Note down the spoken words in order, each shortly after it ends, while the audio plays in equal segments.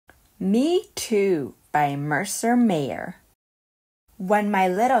Me Too by Mercer Mayer. When my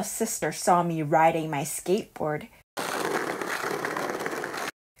little sister saw me riding my skateboard,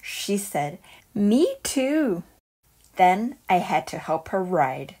 she said, "Me too." Then I had to help her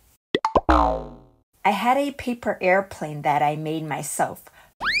ride. I had a paper airplane that I made myself,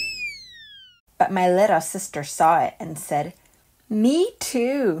 but my little sister saw it and said, "Me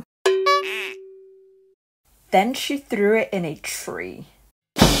too." Then she threw it in a tree.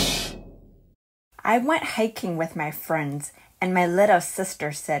 I went hiking with my friends, and my little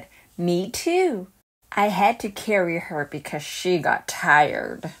sister said, "Me too." I had to carry her because she got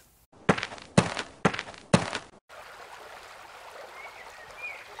tired.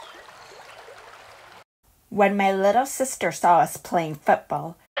 When my little sister saw us playing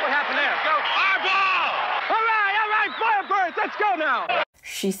football, "What happened there? Go! Our ball! All right, Firebirds, let's go now!"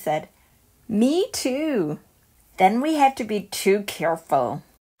 She said, "Me too." Then we had to be too careful.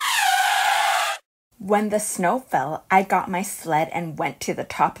 When the snow fell, I got my sled and went to the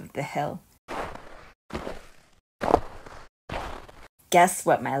top of the hill. Guess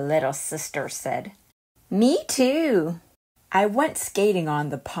what my little sister said? "Me too." I went skating on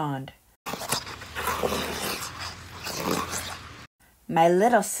the pond. My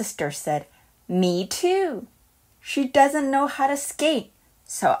little sister said, "Me too." She doesn't know how to skate,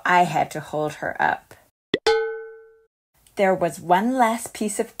 so I had to hold her up. There was one last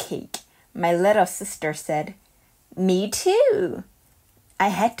piece of cake. My little sister said, "Me too." I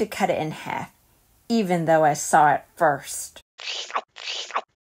had to cut it in half, even though I saw it first.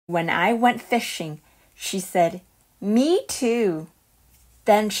 When I went fishing, she said, "Me too."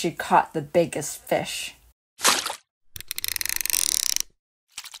 Then she caught the biggest fish.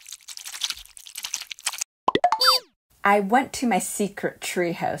 I went to my secret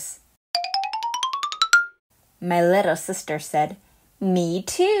treehouse. My little sister said, "Me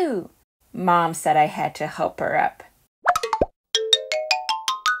too." Mom said I had to help her up.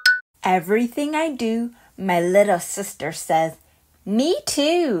 Everything I do, my little sister says, "Me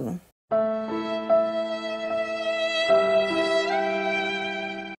too."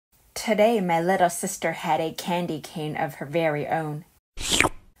 Today, my little sister had a candy cane of her very own.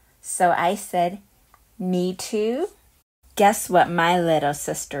 So I said, "Me too?" Guess what my little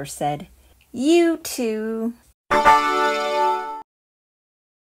sister said? "You too."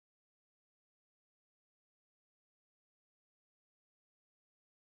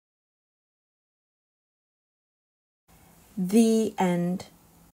 The end.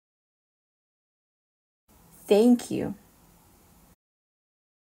 Thank you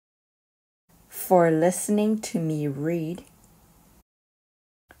for listening to me read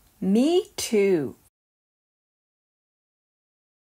Me Too